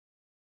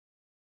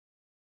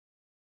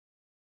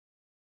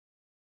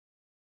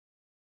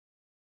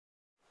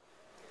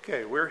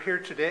Okay, we're here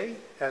today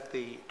at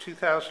the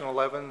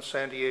 2011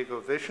 San Diego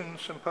Vision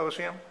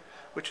Symposium,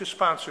 which is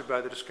sponsored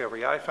by the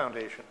Discovery Eye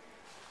Foundation.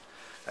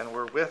 And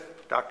we're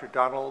with Dr.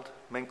 Donald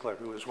Minckler,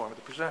 who is one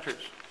of the presenters.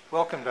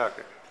 Welcome,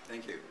 Doctor.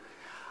 Thank you.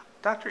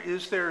 Doctor,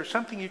 is there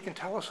something you can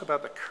tell us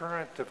about the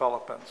current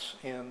developments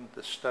in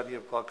the study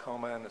of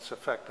glaucoma and its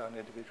effect on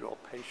individual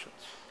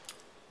patients?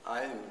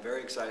 I am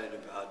very excited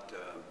about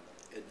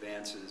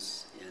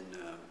advances in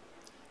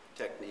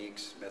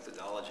techniques,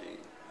 methodology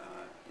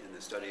in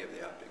the study of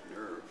the optic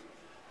nerve.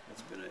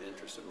 It's been an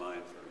interest of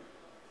mine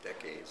for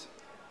decades.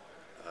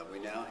 We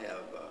now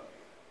have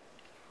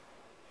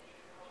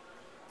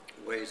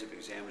ways of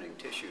examining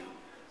tissue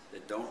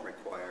that don't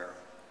require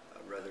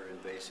a rather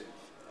invasive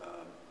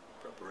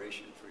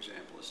preparation. For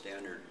example, a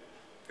standard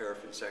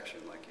paraffin section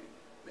like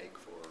you make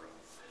for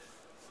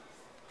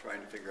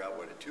trying to figure out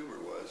what a tumor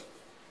was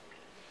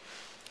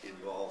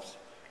involves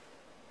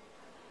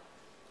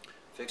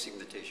fixing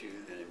the tissue,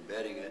 then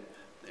embedding it,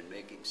 then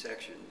making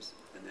sections,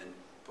 and then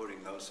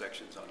putting those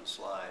sections on a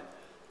slide.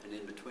 And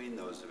in between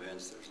those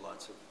events, there's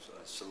lots of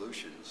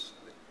solutions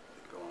that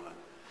go on.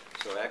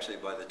 So actually,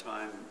 by the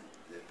time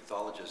the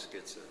pathologist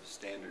gets a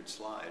standard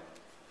slide,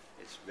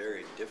 it's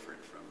very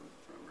different from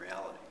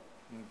reality.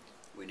 Mm.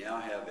 We now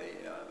have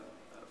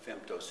a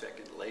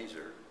femtosecond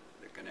laser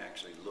that can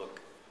actually look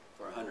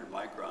for 100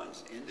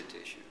 microns into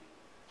tissue.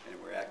 And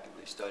we're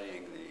actively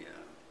studying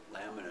the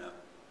lamina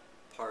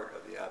part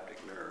of the optic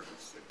nerve.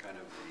 It's the kind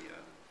of the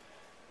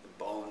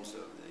bones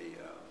of the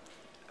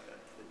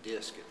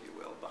disc, if you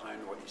will.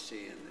 Behind what you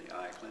see in the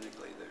eye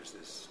clinically, there's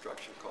this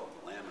structure called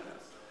the lamina,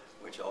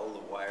 which all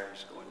the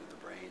wires going to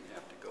the brain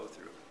have to go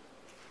through.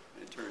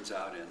 And it turns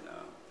out in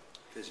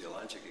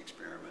physiologic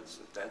experiments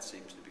that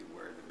seems to be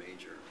where the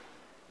major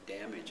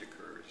damage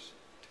occurs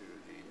to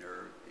the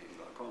nerve in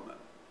glaucoma.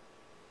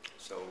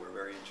 So we're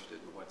very interested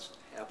in what's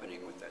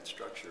happening with that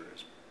structure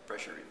as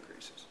pressure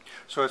increases.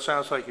 So it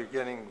sounds like you're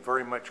getting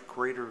very much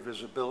greater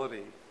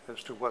visibility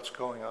as to what's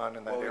going on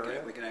in that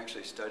area? We can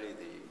actually study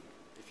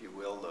the, if you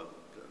will, the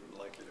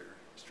molecular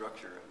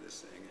structure of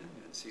this thing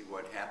and see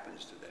what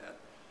happens to that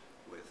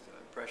with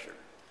pressure.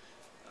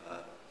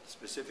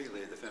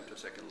 Specifically, the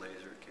femtosecond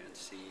laser can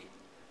see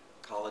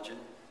collagen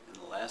and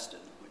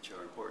elastin, which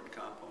are important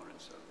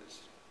components of this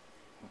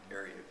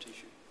area of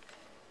tissue.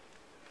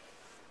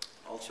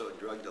 Also,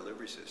 drug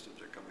delivery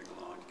systems are coming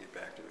along to get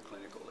back to the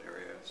clinical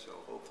area, so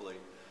hopefully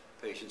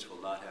patients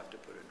will not have to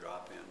put a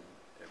drop in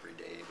every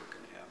day, but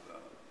can have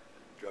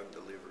drug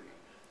delivery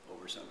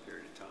over some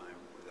period of time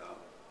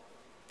without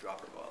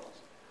dropper bottles.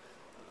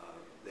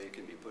 They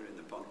can be put in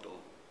the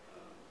punctal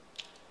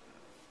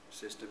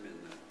system in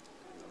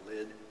the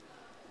lid,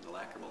 in the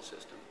lacrimal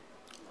system,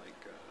 like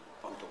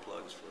punctal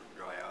plugs for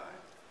dry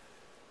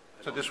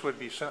eye. So this would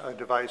be a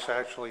device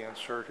actually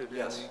inserted?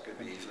 Yes, it could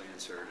be easily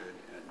inserted,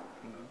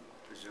 and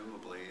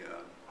presumably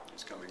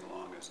it's coming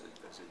along as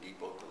a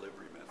depot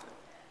delivery method.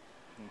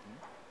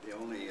 The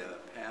only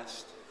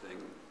past thing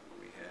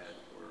we had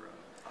were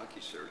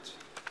OcuSerts,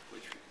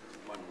 which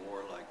were one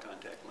war like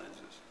contact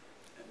lenses,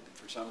 and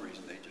for some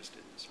reason they just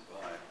didn't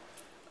survive.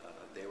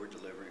 They were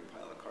delivering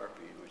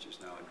pilocarpine, which is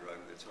now a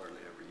drug that's hardly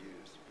ever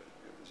used, but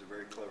it was a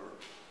very clever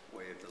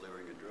way of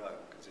delivering a drug,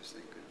 because this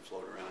thing could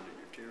float around in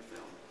your tear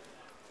film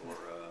for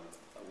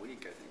a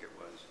week, I think it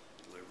was,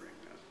 delivering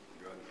the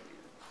drug you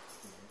needed.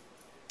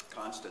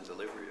 Constant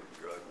delivery of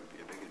the drug would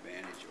be a big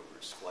advantage over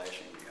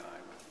splashing the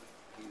eye with a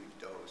huge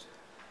dose.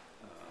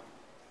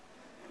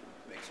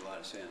 It makes a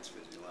lot of sense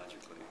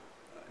physiologically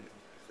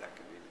if that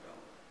can be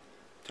developed.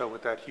 So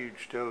with that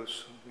huge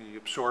dose, the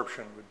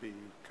absorption would be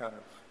kind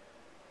of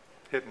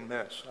hit and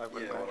miss, I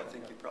would imagine. Well, I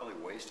think you probably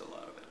waste a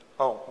lot of it.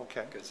 Oh,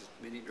 okay. Because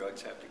many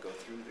drugs have to go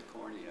through the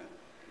cornea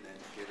and then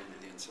get into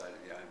the inside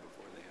of the eye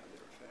before they have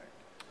their effect.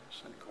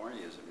 And the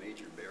cornea is a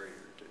major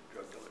barrier to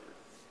drug delivery.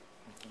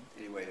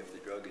 Anyway, if the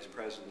drug is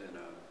present in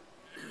a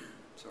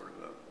sort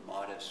of a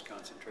modest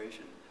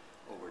concentration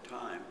over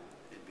time,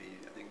 it'd be,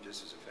 I think,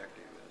 just as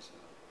effective as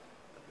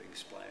a big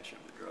splash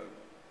of the drug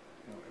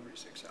every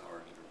 6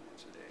 hours or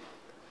once a day.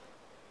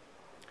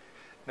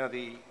 Now,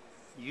 the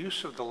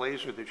use of the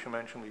laser that you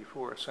mentioned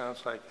before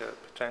sounds like a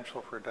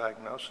potential for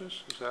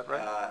diagnosis. Is that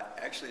right?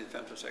 Actually, the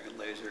femtosecond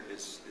laser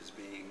is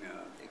being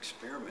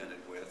experimented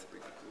with,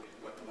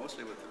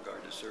 mostly with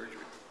regard to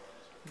surgery.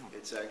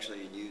 It's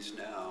actually in use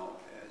now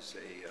as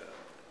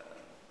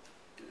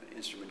an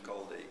instrument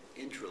called a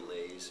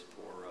intralase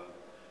for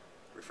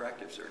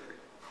refractive surgery.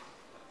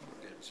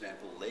 For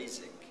example,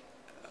 LASIK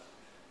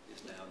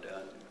is now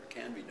done, or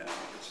can be done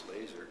with this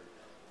laser.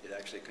 It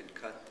actually can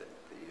cut the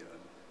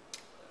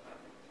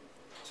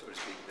so to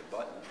speak, the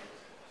button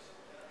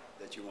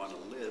that you want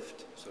to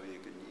lift, so you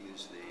can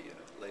use the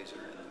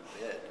laser in the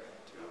bed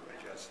to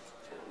adjust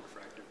for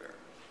refractive error.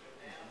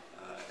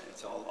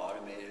 It's all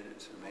automated.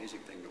 It's an amazing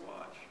thing to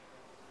watch.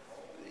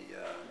 The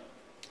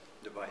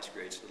device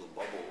creates little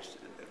bubbles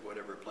at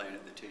whatever plane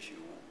of the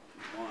tissue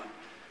you want.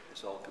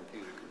 It's all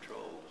computer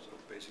controlled. So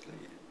basically,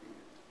 you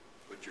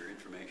put your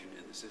information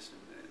in the system,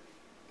 and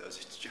does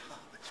its job.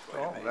 It's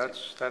quite Oh,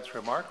 amazing. that's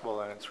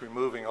remarkable, and it's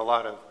removing a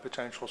lot of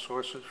potential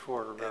sources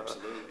for,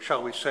 Absolutely.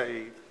 shall we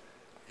say,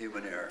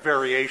 Human error.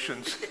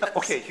 variations. Yes.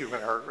 Okay,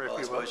 human error, Well, I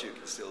if you will. suppose you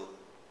can still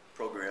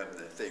program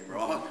the thing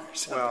wrong or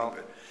something, Well,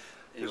 but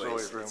there's anyways,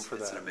 always room for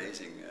it's that. an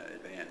amazing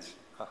advance.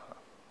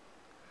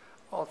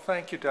 Well,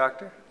 thank you,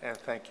 Doctor, and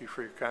thank you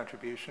for your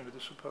contribution to the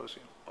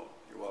symposium. Oh,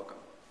 you're welcome.